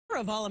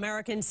of all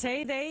Americans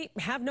say they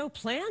have no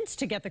plans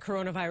to get the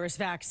coronavirus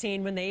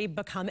vaccine when they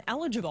become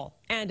eligible.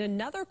 And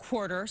another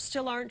quarter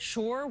still aren't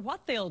sure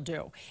what they'll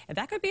do. And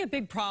that could be a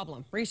big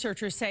problem.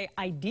 Researchers say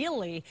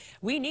ideally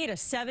we need a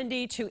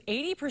 70 to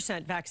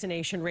 80%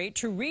 vaccination rate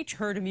to reach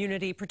herd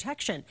immunity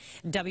protection.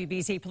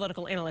 WBZ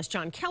political analyst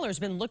John Keller has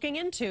been looking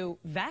into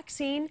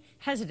vaccine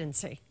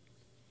hesitancy.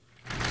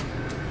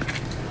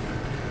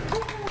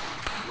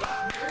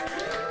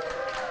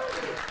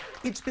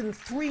 It's been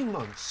 3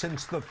 months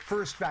since the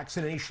first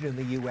vaccination in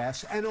the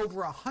U.S., and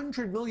over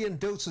 100 million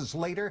doses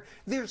later,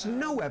 there's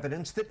no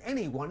evidence that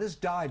anyone has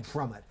died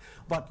from it.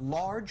 But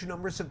large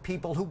numbers of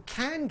people who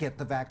can get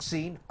the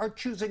vaccine are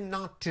choosing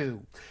not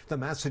to. The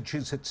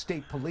Massachusetts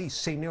State Police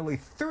say nearly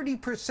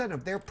 30%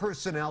 of their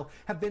personnel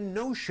have been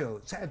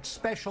no-shows at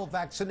special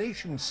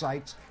vaccination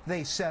sites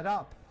they set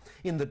up.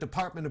 In the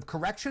Department of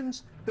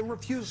Corrections, the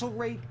refusal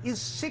rate is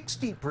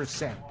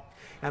 60%.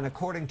 And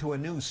according to a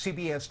new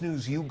CBS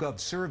News YouGov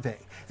survey,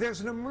 there's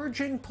an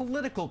emerging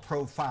political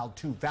profile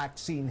to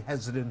vaccine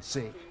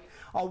hesitancy.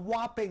 A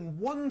whopping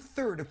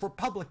 1/3 of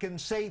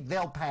Republicans say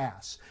they'll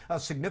pass, a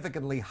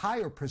significantly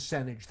higher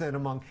percentage than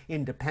among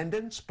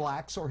independents,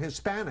 blacks, or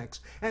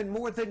Hispanics, and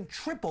more than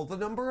triple the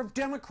number of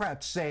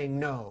Democrats saying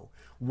no.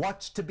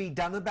 What's to be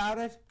done about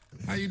it?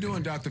 How you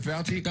doing, Dr.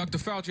 Fauci? Dr.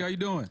 Fauci, how you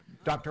doing?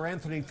 Dr.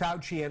 Anthony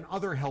Fauci and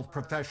other health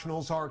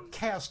professionals are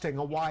casting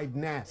a wide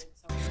net.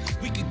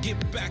 We can get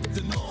back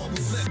to normal.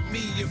 Let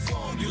me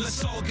inform you.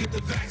 Let's all get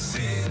the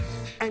vaccine.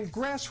 And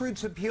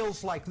grassroots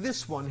appeals like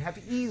this one have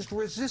eased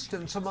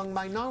resistance among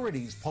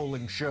minorities,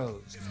 polling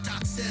shows.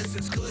 Doc says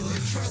it's good,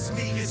 and trust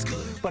me, it's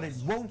good. But it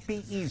won't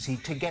be easy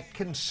to get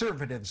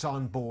conservatives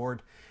on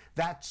board.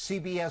 That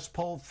CBS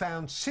poll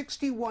found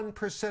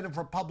 61% of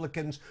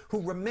Republicans who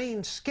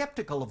remain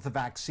skeptical of the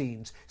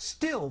vaccines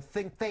still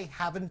think they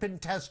haven't been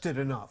tested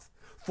enough.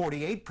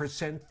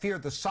 48% fear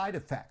the side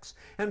effects,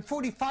 and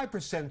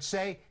 45%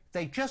 say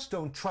they just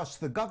don't trust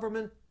the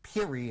government,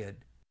 period.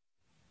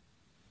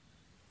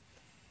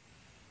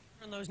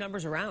 Turn those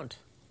numbers around.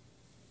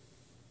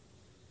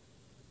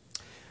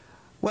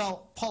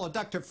 Well, Paula,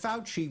 Dr.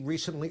 Fauci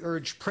recently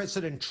urged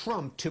President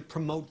Trump to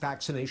promote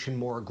vaccination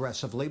more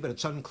aggressively, but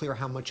it's unclear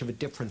how much of a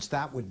difference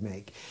that would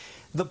make.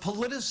 The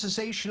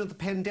politicization of the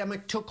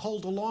pandemic took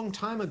hold a long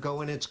time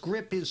ago, and its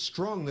grip is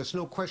strong. There's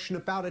no question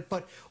about it.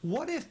 But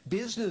what if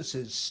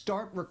businesses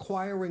start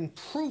requiring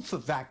proof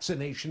of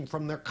vaccination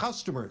from their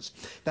customers?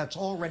 That's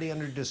already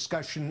under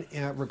discussion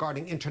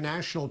regarding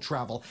international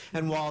travel.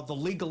 And while the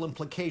legal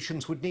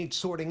implications would need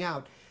sorting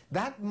out,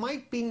 that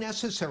might be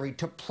necessary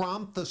to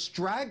prompt the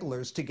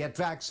stragglers to get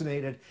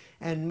vaccinated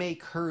and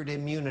make herd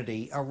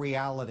immunity a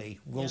reality.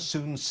 We'll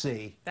soon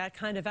see. That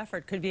kind of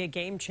effort could be a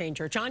game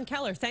changer. John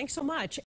Keller, thanks so much.